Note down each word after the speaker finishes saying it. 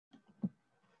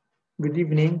Good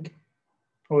evening,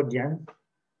 audience.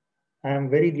 I am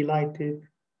very delighted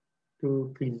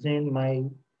to present my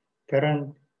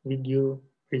current video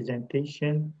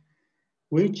presentation,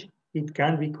 which it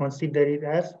can be considered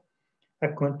as a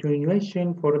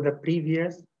continuation for the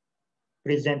previous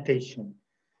presentation.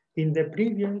 In the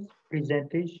previous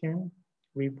presentation,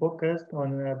 we focused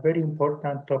on a very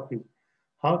important topic,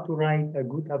 how to write a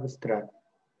good abstract.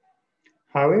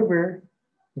 However,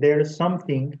 there is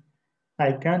something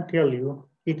I can tell you,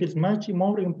 it is much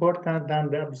more important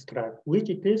than the abstract, which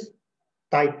it is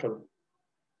title.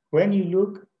 When you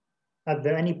look at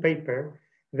any paper,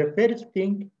 the first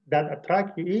thing that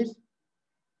attracts you is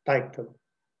title.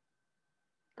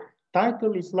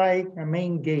 Title is like a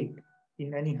main gate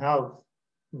in any house,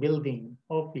 building,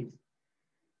 office.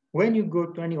 When you go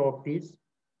to any office,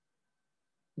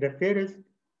 the first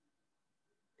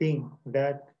thing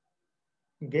that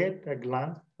get a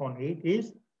glance on it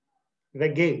is the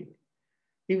gate.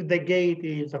 If the gate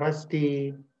is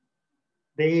rusty,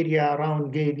 the area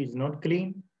around gate is not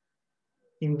clean,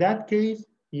 in that case,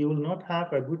 you will not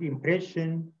have a good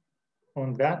impression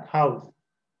on that house,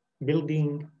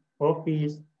 building,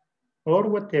 office, or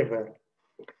whatever.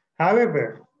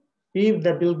 However, if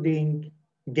the building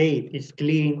gate is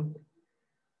clean,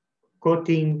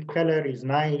 coating color is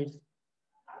nice,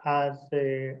 has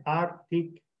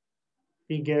artistic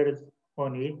figures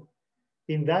on it,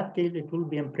 in that case, it will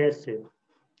be impressive.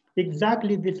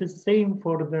 Exactly this is same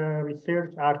for the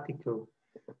research article.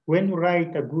 When you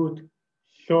write a good,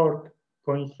 short,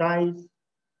 concise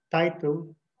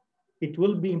title, it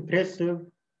will be impressive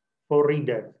for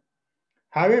readers.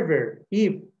 However,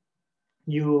 if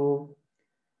you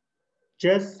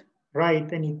just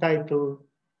write any title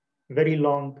very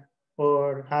long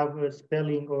or have a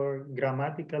spelling or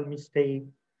grammatical mistake,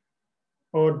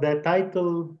 or the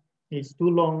title is too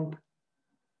long,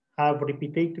 have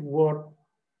repetitive word,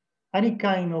 any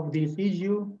kind of this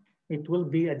issue, it will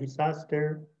be a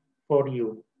disaster for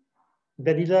you.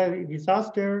 The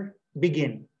disaster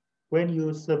begins when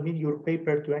you submit your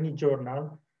paper to any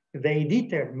journal. The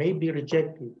editor may be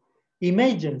rejected.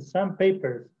 Imagine some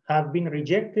papers have been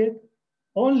rejected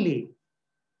only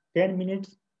 10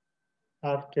 minutes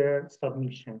after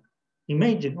submission.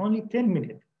 Imagine only 10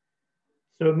 minutes.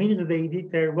 So it means the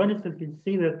editor, once it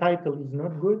see the title is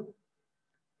not good,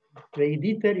 the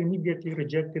editor immediately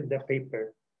rejected the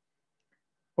paper.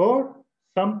 Or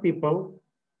some people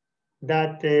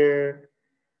that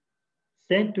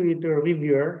sent to it a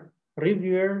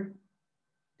reviewer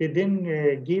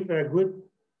didn't give a good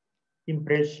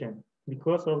impression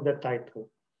because of the title.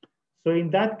 So in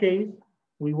that case,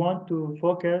 we want to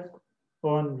focus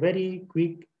on very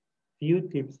quick few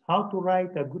tips, how to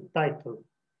write a good title.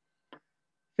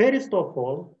 First of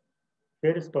all,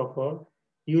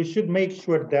 you should make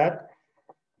sure that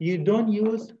you don't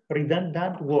use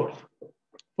redundant words.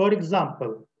 For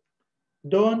example,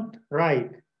 don't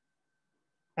write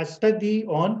a study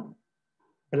on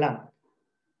blank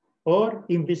or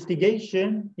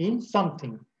investigation in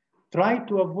something. Try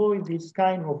to avoid this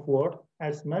kind of word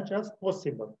as much as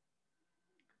possible.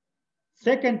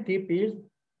 Second tip is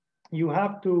you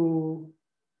have to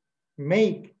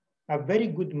make a very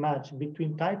good match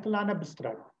between title and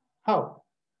abstract. How?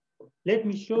 Let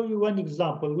me show you one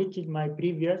example, which is my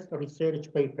previous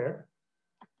research paper.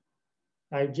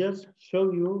 I just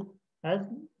show you as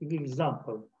an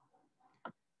example.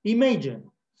 Imagine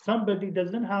somebody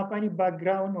doesn't have any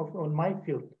background on my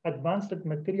field, advanced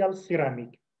material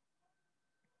ceramic.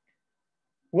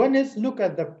 One is look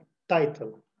at the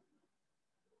title.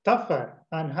 Tougher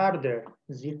and harder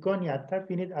zirconia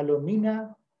tafinite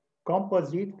alumina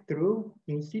composite through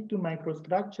in situ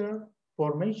microstructure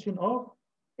formation of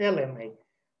LMA.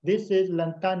 This is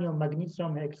lanthanum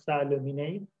magnesium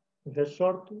hexaaluminate. The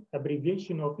short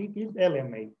abbreviation of it is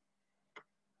LMA.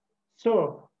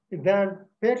 So the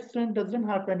person doesn't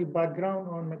have any background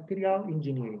on material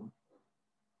engineering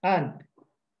and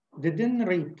didn't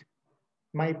read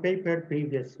my paper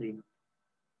previously.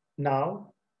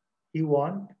 Now he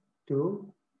wants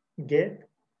to get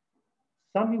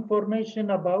some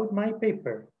information about my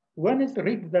paper. When he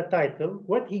reads the title,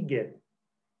 what he gets?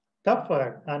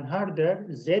 Tougher and harder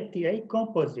ZTA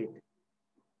composite.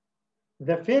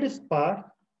 The first part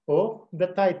of the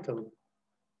title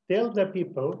tells the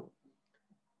people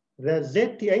the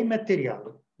ZTA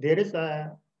material. There is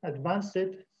an advanced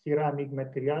ceramic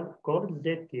material called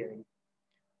ZTA.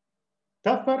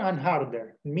 Tougher and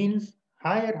harder means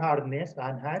higher hardness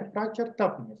and higher fracture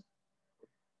toughness.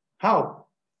 How?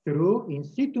 Through in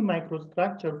situ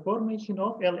microstructure formation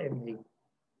of LMA.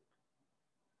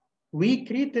 We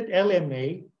created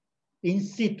LMA in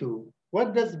situ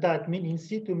What does that mean? In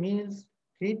situ means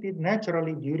treated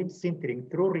naturally during sintering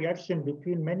through reaction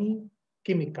between many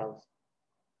chemicals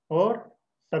or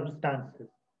substances.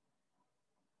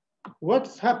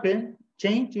 What's happened?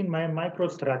 Change in my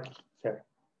microstructure.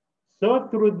 So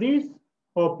through this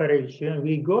operation,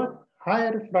 we got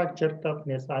higher fracture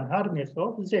toughness and hardness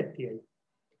of ZTA.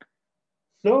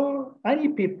 So any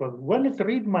people, when it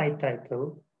read my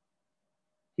title,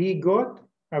 he got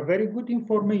a very good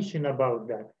information about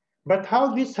that. But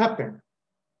how this happened?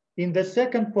 In the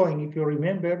second point, if you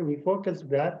remember, we focused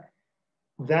that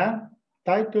the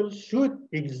title should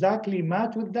exactly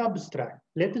match with the abstract.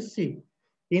 Let us see.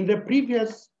 In the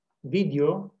previous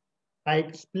video, I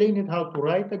explained how to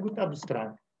write a good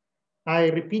abstract. I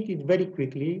repeat it very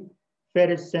quickly.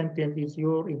 First sentence is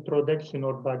your introduction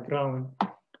or background.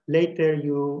 Later,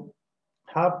 you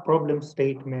have problem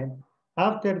statement.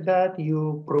 After that,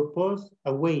 you propose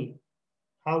a way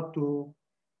how to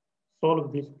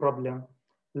solve this problem.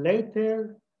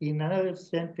 Later, in another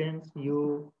sentence,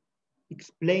 you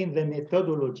explain the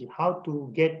methodology, how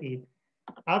to get it.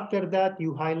 After that,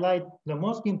 you highlight the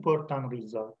most important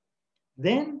result.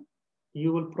 Then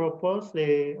you will propose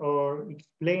or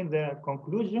explain the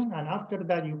conclusion, and after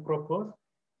that, you propose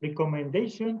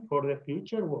recommendation for the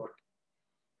future work.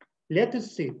 Let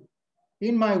us see.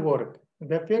 In my work,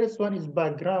 the first one is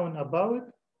background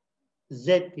about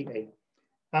ZTA.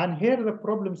 And here the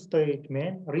problem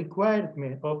statement,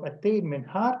 requirement of attainment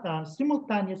hard and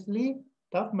simultaneously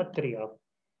tough material.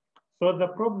 So the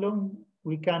problem,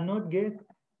 we cannot get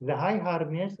the high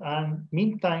hardness and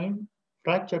meantime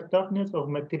fracture toughness of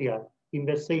material in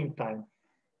the same time.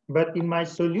 But in my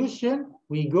solution,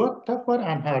 we got tougher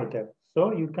and harder.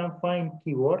 So you can find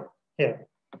keyword here.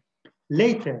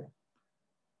 Later,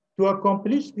 to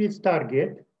accomplish this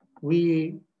target,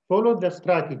 we follow the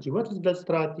strategy. What is the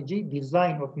strategy?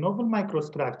 Design of novel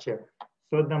microstructure.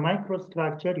 So the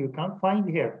microstructure you can find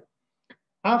here.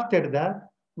 After that,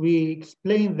 we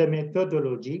explain the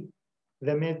methodology.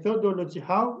 The methodology,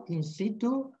 how in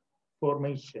situ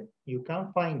formation. You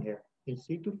can find here, in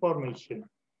situ formation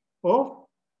of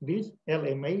this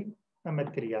LMA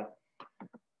material.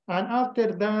 And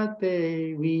after that,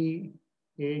 we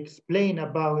explain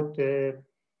about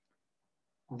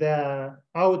the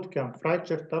outcome,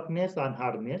 fracture toughness and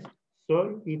hardness.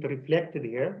 So it reflected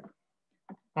here.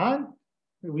 And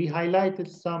we highlighted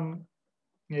some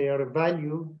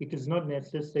value. It is not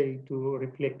necessary to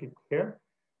reflect it here.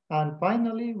 And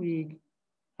finally, we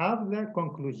have the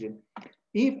conclusion.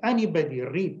 If anybody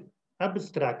read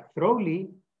abstract thoroughly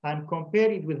and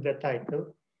compare it with the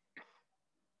title,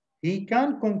 he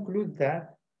can conclude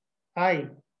that I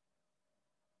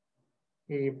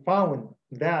found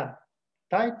the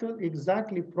title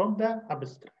exactly from the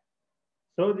abstract.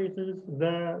 So this is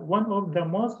one of the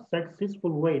most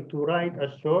successful way to write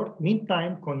a short,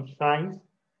 meantime concise,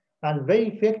 and very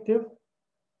effective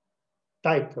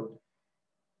title.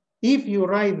 If you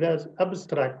write the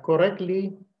abstract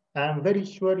correctly, I'm very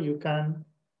sure you can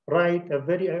write a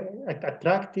very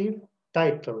attractive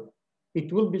title.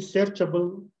 It will be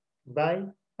searchable by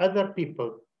other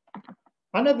people.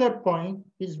 Another point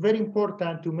is very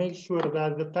important to make sure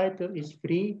that the title is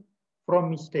free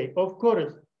from mistake. Of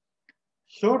course,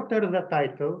 shorter the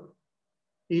title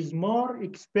is more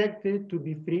expected to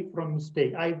be free from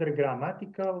mistake, either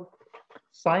grammatical,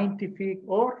 scientific,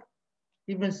 or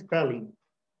even spelling.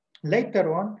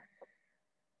 Later on,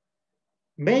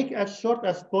 make as short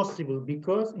as possible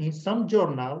because in some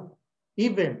journal,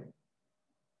 even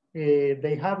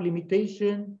they have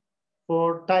limitation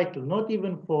for title, not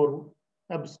even for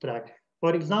abstract.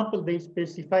 For example, they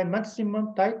specify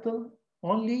maximum title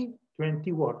only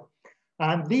 20 words.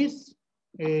 And this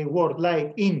word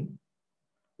like in,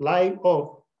 like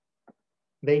of,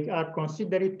 they are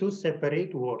considered two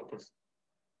separate words.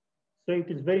 So it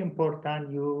is very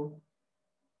important you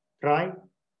try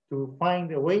to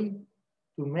find a way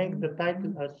to make the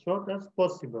title as short as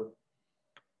possible.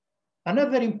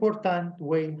 Another important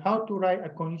way how to write a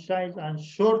concise and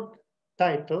short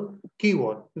title,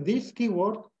 keyword. This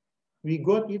keyword, we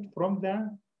got it from the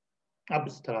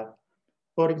abstract.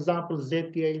 For example,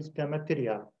 ZTA is the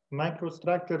material.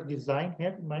 Microstructure design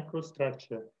here,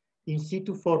 microstructure. In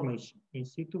situ formation,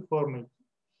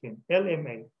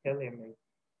 LMA.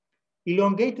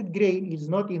 Elongated grain is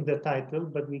not in the title,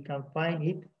 but we can find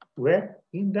it where?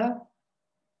 In the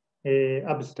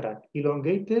abstract.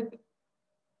 Elongated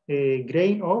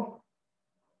grain of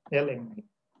LMA.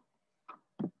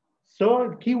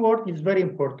 So keyword is very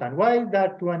important. Why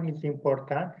that one is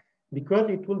important? Because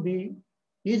it will be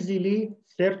easily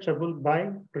searchable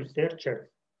by researchers.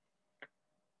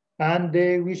 And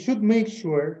we should make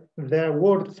sure the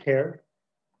words here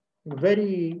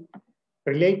very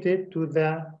related to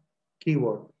the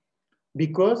keyword.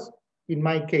 Because in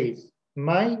my case,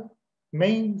 my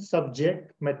main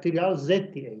subject material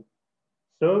ZTA.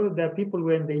 So the people,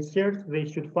 when they search, they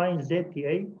should find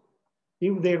ZTA.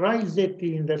 If they write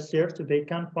ZTA in the search, they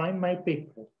can find my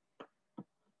paper.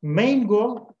 Main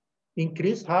goal,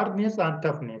 increase hardness and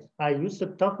toughness. I use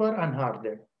it tougher and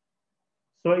harder.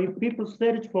 So if people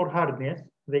search for hardness,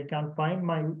 they can find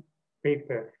my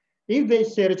paper. If they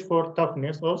search for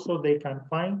toughness, also they can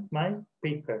find my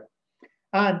paper.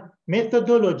 And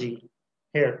methodology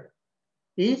here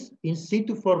is in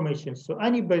situ formation. So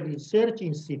anybody search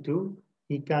in situ,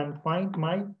 he can find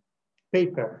my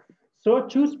paper. So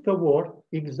choose the word,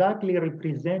 exactly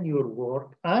represent your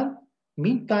work, and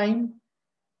meantime,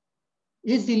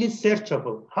 easily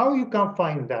searchable. How you can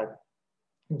find that?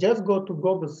 Just go to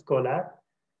Google Scholar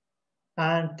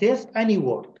and test any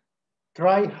word.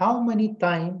 Try how many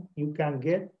times you can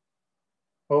get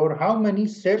or how many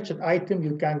searched items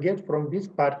you can get from this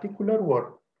particular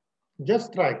word.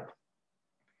 Just try.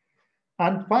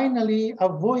 And finally,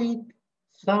 avoid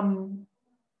some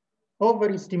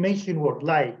overestimation word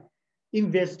like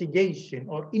investigation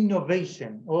or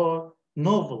innovation or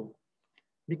novel.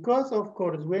 Because of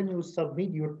course, when you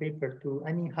submit your paper to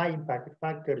any high impact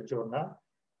factor journal,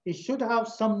 it should have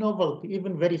some novelty,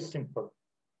 even very simple.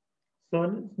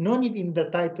 So no need in the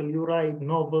title you write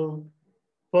novel,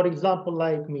 for example,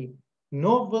 like me,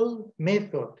 novel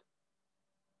method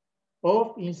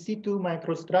of in situ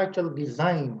microstructural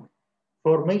design,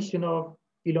 formation of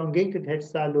elongated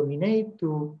hexaluminate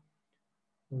to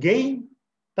gain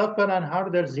tougher and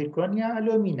harder zirconia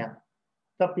alumina,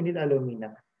 toughened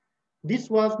alumina. This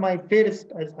was my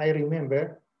first, as I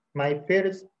remember, my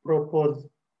first proposal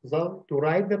to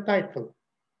write the title.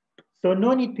 So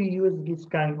no need to use this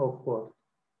kind of word,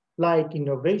 like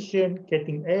innovation,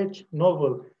 cutting edge,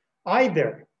 novel.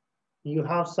 Either you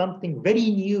have something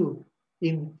very new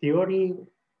in theory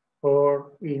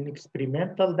or in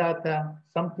experimental data,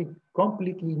 something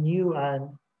completely new and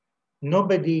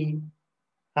nobody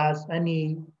has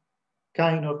any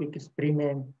kind of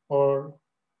experiment or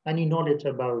any knowledge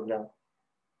about that.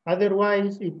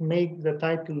 Otherwise, it makes the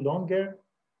title longer,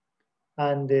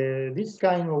 and this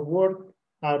kind of work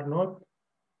are not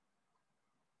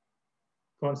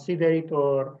considered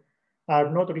or are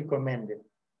not recommended.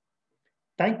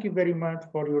 Thank you very much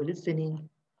for your listening.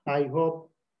 I hope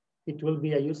it will be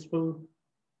useful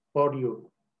for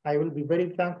you. I will be very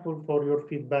thankful for your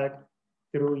feedback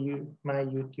through my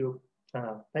YouTube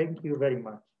channel. Thank you very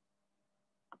much.